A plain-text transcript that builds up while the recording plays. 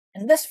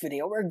this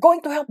video, we're going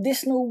to help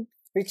this noob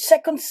reach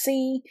second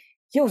C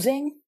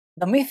using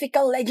the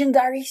mythical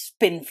legendary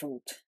spin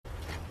fruit.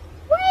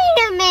 Wait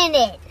a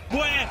minute!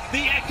 Where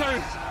the echo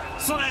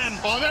slam?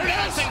 Oh, there it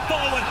is!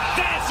 Forward.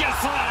 There's your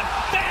slam.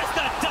 There's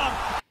the dump.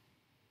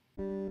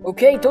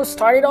 Okay, to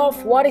start it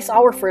off, what is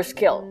our first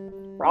skill?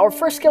 For our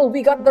first skill,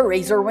 we got the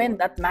Razor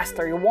Wind at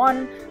Mastery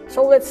 1.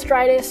 So let's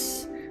try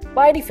this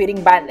by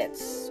defeating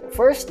bandits. So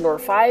first, lure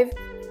 5.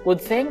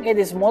 Good thing it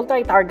is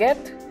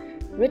multi-target,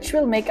 which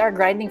will make our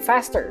grinding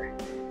faster.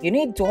 You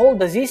need to hold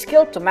the Z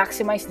skill to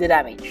maximize the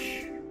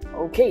damage.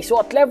 Okay, so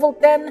at level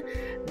 10,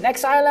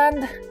 next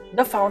island,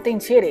 the Fountain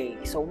City.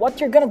 So what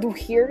you're gonna do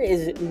here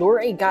is lure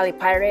a galley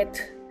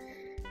pirate.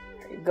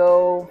 There you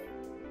go.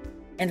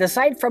 And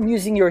aside from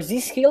using your Z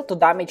skill to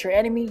damage your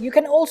enemy, you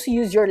can also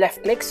use your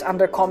left clicks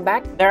under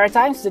combat. There are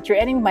times that your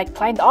enemy might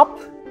climb up,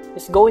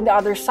 just go in the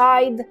other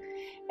side,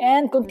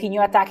 and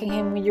continue attacking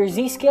him with your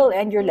Z skill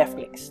and your left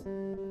clicks.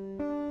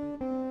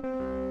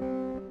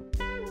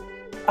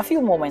 A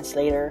few moments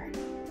later,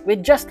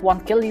 with just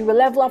one kill, you will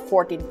level up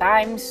 14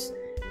 times.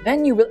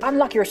 Then you will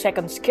unlock your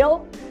second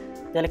skill,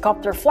 the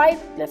helicopter flight.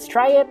 Let's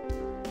try it.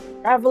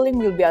 Traveling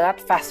will be a lot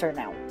faster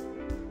now.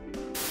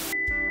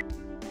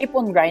 Keep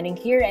on grinding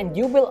here and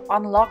you will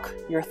unlock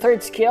your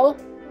third skill,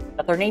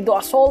 the tornado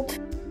assault.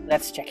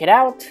 Let's check it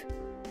out.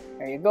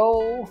 There you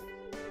go.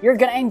 You're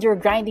gonna end your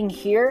grinding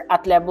here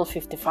at level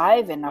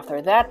 55, and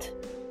after that,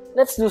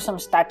 let's do some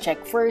stat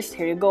check first.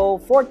 Here you go.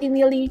 40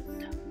 melee,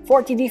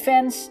 40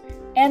 defense,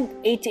 and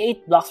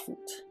 88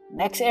 Bloxfruits.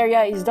 Next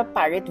area is the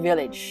pirate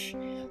village.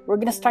 We're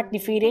gonna start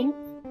defeating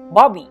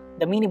Bobby,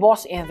 the mini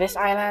boss in this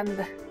island.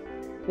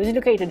 This is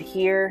located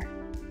here.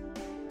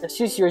 Let's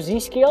use your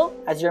Z skill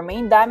as your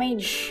main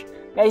damage.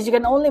 Guys, you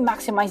can only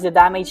maximize the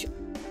damage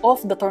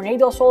of the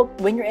tornado assault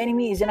when your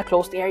enemy is in a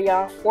closed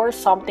area or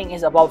something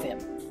is above him.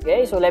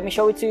 Okay, so let me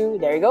show it to you.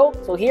 There you go.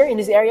 So here in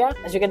this area,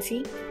 as you can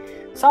see,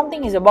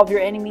 something is above your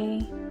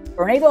enemy.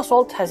 Tornado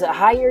Assault has a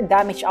higher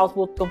damage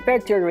output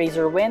compared to your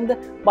Razor Wind,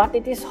 but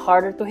it is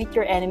harder to hit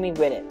your enemy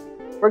with it.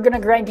 We're gonna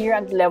grind here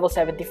until level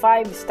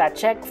 75, stat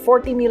check,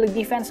 40 melee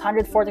defense,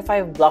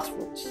 145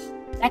 Bloxfruits.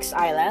 Next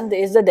island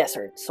is the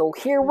desert. So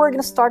here we're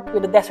gonna start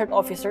with the desert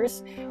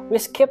officers. We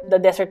skip the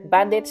desert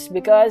bandits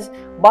because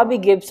Bobby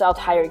gives out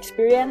higher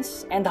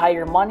experience and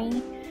higher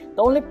money.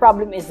 The only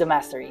problem is the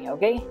mastery,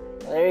 okay?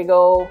 So there you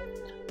go.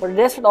 For the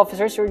desert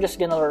officers, we're just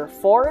gonna lure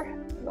 4,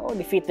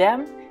 defeat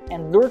them,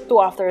 and lure 2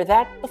 after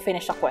that to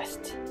finish the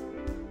quest.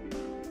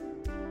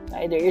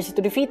 They're easy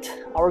to defeat.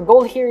 Our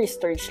goal here is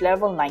to reach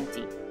level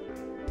 90.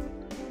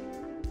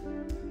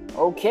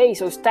 Okay,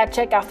 so stat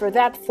check after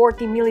that,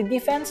 40 melee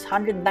defense,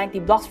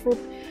 190 Bloxfruit.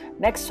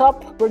 Next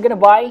up, we're gonna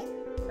buy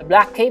the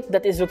Black Cape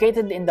that is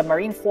located in the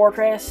Marine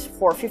Fortress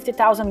for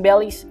 50,000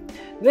 bellies.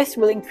 This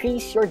will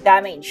increase your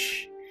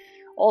damage.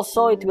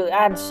 Also, it will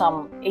add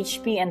some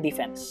HP and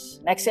defense.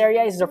 Next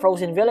area is the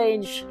Frozen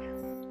Village.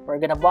 We're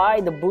gonna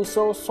buy the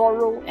Buso,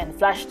 Sorrow, and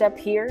Flash Step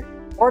here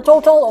for a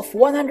total of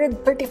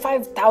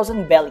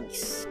 135,000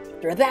 bellies.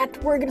 After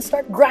that, we're gonna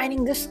start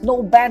grinding the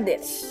Snow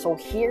Bandits. So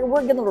here,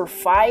 we're gonna lure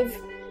 5.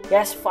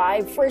 Yes,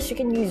 5. First, you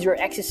can use your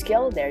X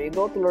skill. There you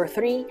go, to lure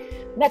 3.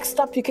 Next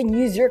up, you can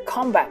use your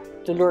Combat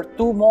to lure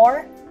 2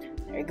 more.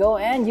 There you go,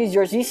 and use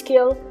your Z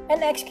skill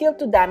and X skill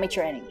to damage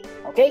your enemy.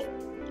 Okay?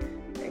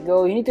 There you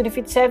go, you need to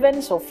defeat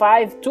 7. So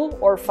 5, 2,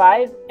 or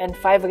 5, and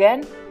 5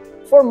 again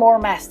for more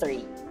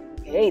mastery.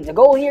 Okay, the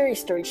goal here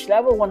is to reach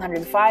level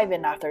 105,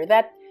 and after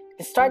that,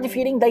 you start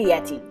defeating the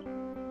Yeti,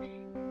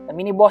 the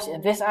mini boss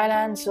in this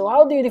island. So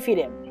how do you defeat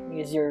him?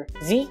 Use your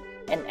Z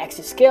and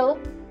X skill.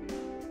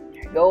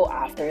 There you go.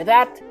 After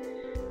that,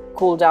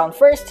 cool down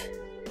first,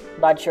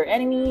 dodge your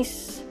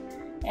enemies,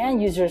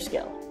 and use your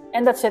skill.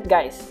 And that's it,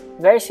 guys.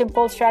 Very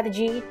simple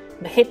strategy,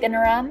 the hit and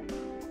run,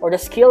 or the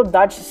skill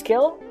dodge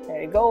skill.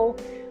 There you go.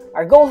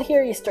 Our goal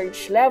here is to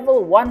reach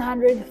level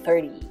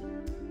 130.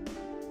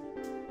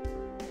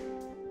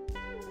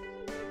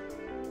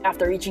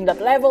 After reaching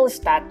that level,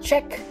 stat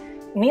check,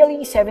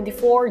 melee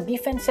 74,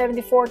 defense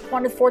 74,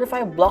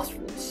 245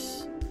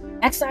 Bloxfruits.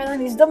 Next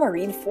island is the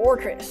Marine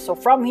Fortress. So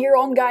from here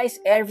on, guys,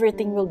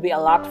 everything will be a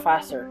lot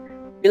faster.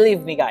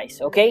 Believe me,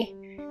 guys, okay?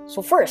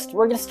 So first,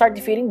 we're gonna start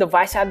defeating the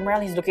Vice Admiral.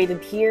 He's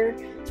located here.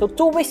 So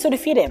 2 ways to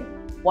defeat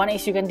him. One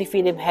is you can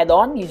defeat him head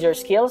on, use your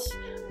skills,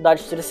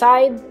 dodge to the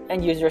side,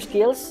 and use your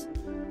skills.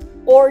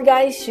 Or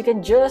guys, you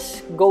can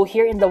just go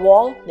here in the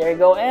wall, there you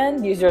go,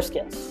 and use your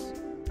skills.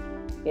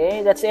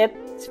 Okay, that's it.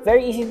 It's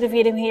very easy to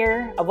defeat him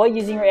here. Avoid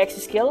using your X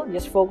skill,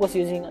 just focus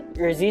using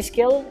your Z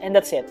skill, and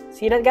that's it.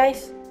 See that,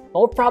 guys?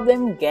 No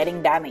problem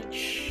getting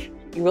damage.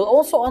 You will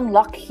also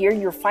unlock here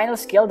your final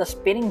skill, the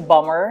Spinning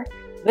Bomber.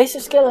 This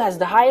skill has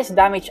the highest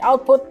damage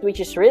output,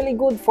 which is really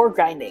good for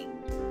grinding.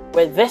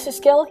 With this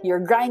skill, your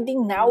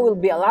grinding now will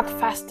be a lot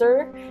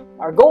faster.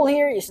 Our goal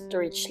here is to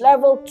reach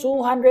level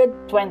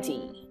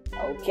 220.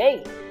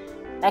 Okay,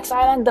 next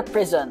island, the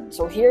Prison.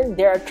 So here,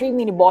 there are 3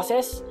 mini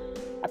bosses.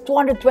 At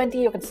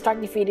 220, you can start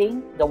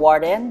defeating the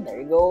Warden.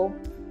 There you go.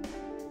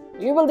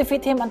 You will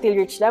defeat him until you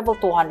reach level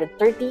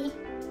 230.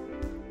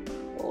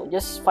 So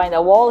just find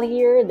a wall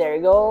here. There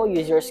you go.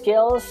 Use your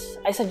skills.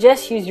 I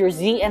suggest use your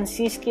Z and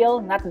C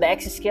skill, not the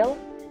X skill,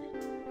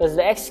 because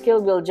the X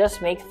skill will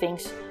just make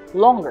things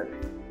longer.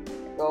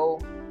 There you go.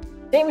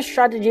 Same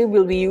strategy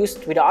will be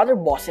used with the other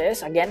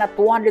bosses. Again, at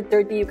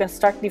 230, you can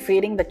start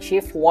defeating the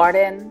Chief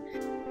Warden.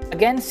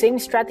 Again, same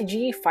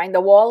strategy. Find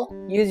the wall.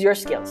 Use your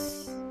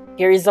skills.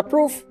 Here is the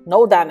proof.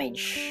 No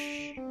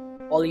damage.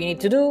 All you need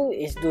to do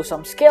is do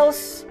some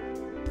skills.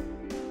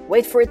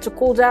 Wait for it to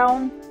cool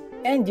down.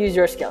 And use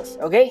your skills.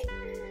 Okay?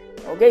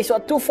 Okay, so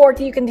at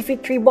 240, you can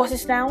defeat 3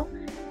 bosses now.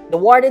 The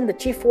Warden, the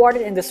Chief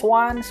Warden, and the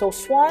Swan. So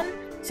Swan,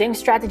 same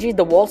strategy,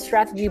 the wall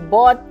strategy,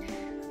 but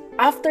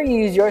after you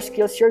use your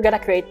skills, you're gonna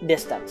create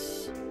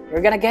distance.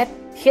 You're gonna get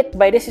hit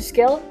by this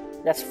skill,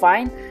 that's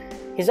fine.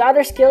 His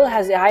other skill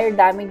has a higher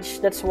damage,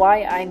 that's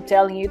why I'm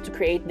telling you to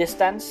create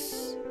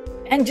distance.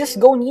 And just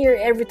go near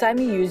every time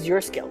you use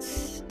your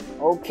skills.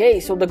 Okay,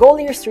 so the goal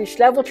here is to reach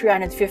level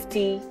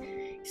 350.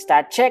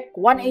 Stat check,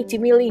 180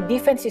 melee,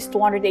 defense is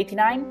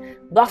 289,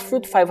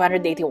 Bloxfruit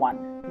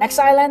 581. Next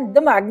island,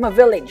 the Magma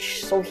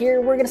Village. So here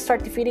we're gonna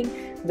start defeating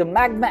the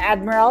Magma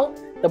Admiral.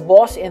 The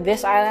boss in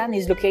this island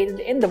is located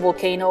in the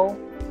volcano.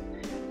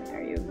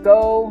 There you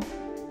go.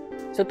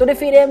 So to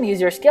defeat him,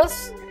 use your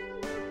skills.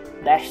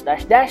 Dash,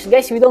 dash, dash.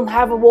 Guys, we don't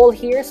have a wall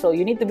here, so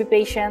you need to be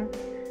patient.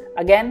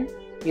 Again,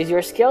 use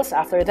your skills.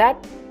 After that,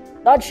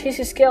 dodge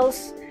his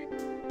skills.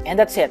 And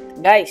that's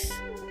it. Guys,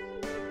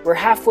 we're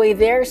halfway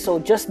there, so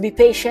just be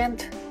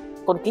patient.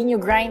 Continue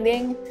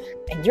grinding.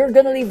 And you're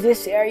gonna leave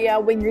this area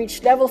when you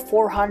reach level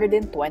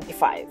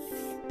 425.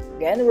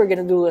 Again, we're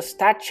gonna do a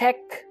stat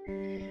check.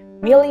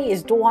 Melee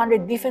is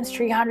 200, defense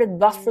 300,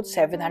 Bloxfruits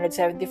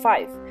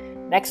 775.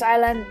 Next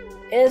island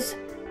is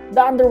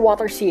the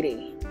Underwater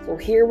City. So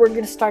here we're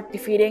gonna start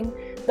defeating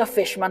the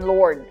Fishman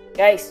Lord.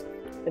 Guys,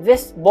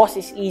 this boss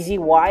is easy.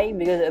 Why?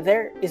 Because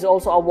there is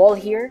also a wall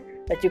here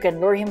that you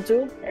can lure him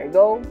to. There you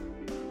go.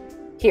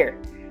 Here.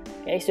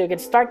 Okay, so you can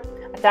start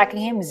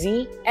attacking him.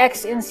 Z,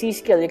 X, and C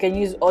skill. You can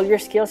use all your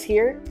skills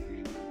here.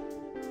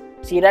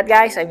 See that,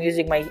 guys? I'm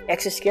using my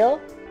X skill.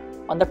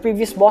 On the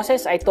previous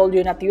bosses, I told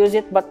you not to use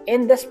it, but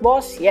in this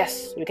boss,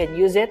 yes, you can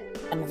use it.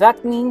 And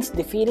that means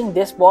defeating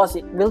this boss,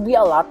 it will be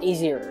a lot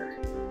easier.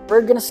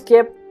 We're gonna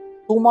skip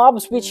 2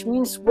 mobs, which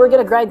means we're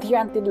gonna grind here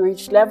until we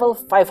reach level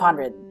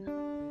 500.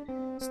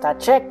 Stat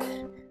check,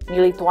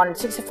 melee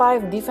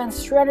 265,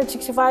 defense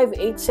 365,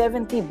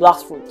 870,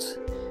 Bloxfruits.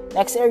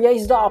 Next area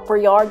is the upper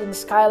yard in the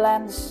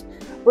Skylands.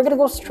 We're gonna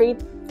go straight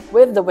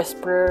with the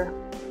Whisperer.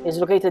 It's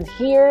located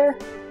here.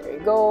 There you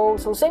go.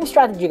 So same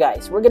strategy,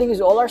 guys. We're gonna use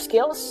all our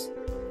skills.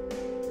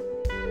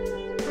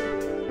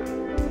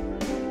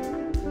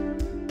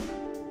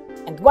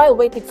 And while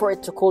waiting for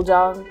it to cool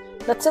down,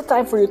 that's the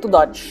time for you to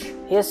dodge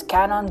his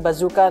cannon,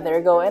 bazooka. There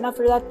you go. And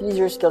after that, use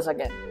your skills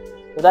again.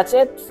 So that's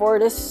it for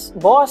this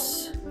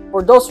boss.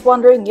 For those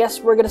wondering,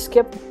 yes, we're gonna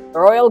skip the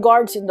Royal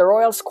Guards in the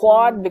Royal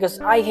Squad because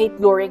I hate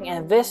luring,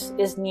 and this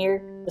is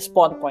near the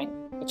spawn point.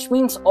 Which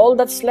means all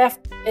that's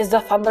left is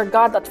the Thunder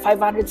God at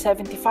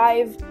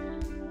 575.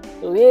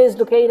 So he is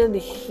located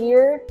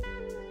here.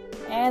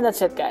 And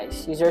that's it,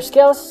 guys. Use your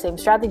skills. Same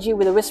strategy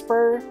with the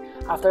Whisper.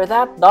 After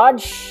that,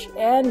 dodge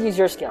and use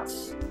your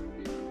skills.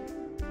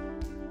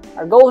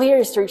 Our goal here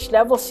is to reach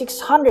level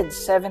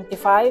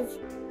 675.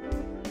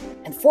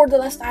 And for the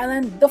last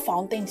island, the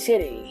Fountain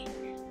City.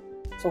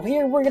 So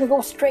here we're gonna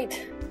go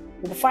straight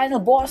to the final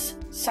boss,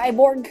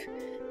 Cyborg.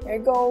 There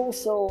you go.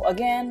 So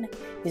again,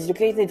 he's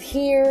located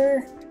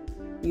here.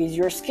 Use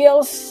your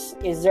skills.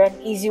 Is there an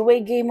easy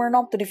way, Gamer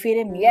Noob, to defeat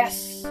him?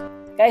 Yes.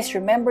 Guys,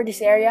 remember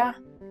this area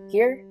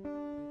here?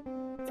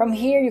 From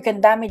here, you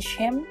can damage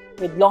him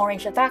with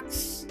long-range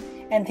attacks,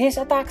 and his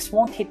attacks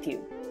won't hit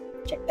you.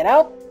 Check that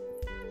out.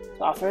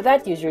 So after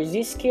that, use your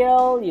Z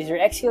skill, use your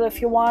X skill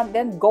if you want,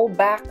 then go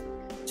back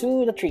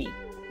to the tree.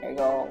 There you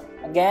go.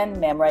 Again,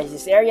 memorize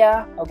this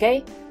area,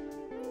 okay?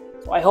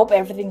 So I hope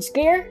everything's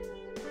clear.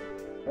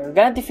 We're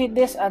gonna defeat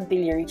this until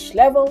you reach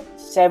level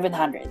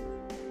 700.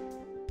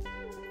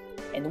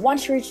 And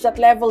once you reach that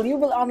level, you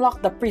will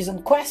unlock the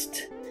prison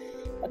quest.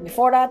 But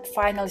before that,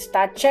 final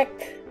stat check.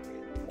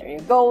 There you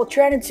go,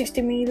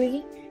 360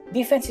 melee.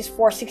 Defense is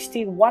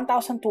 460,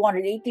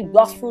 1280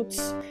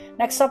 Bloxfruits.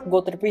 Next up,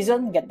 go to the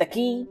prison, get the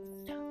key.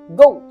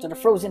 Go to the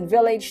frozen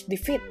village,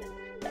 defeat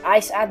the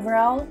Ice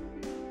Admiral.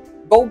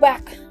 Go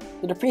back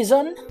to the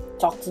prison,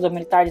 talk to the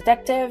military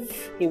detective.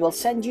 He will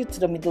send you to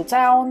the middle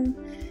town.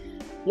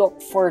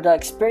 Look for the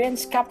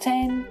experienced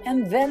captain,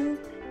 and then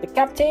the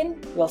captain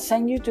will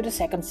send you to the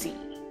second sea.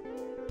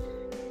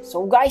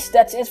 So guys,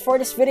 that's it for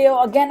this video.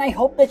 Again, I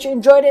hope that you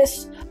enjoyed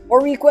this.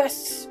 For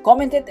requests,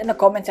 comment it in the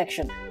comment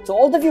section. So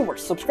all the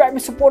viewers,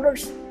 subscribers,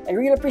 supporters, I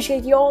really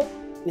appreciate you all.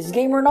 This is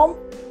Gamer Noob,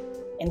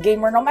 and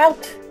Gamer Noob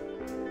out.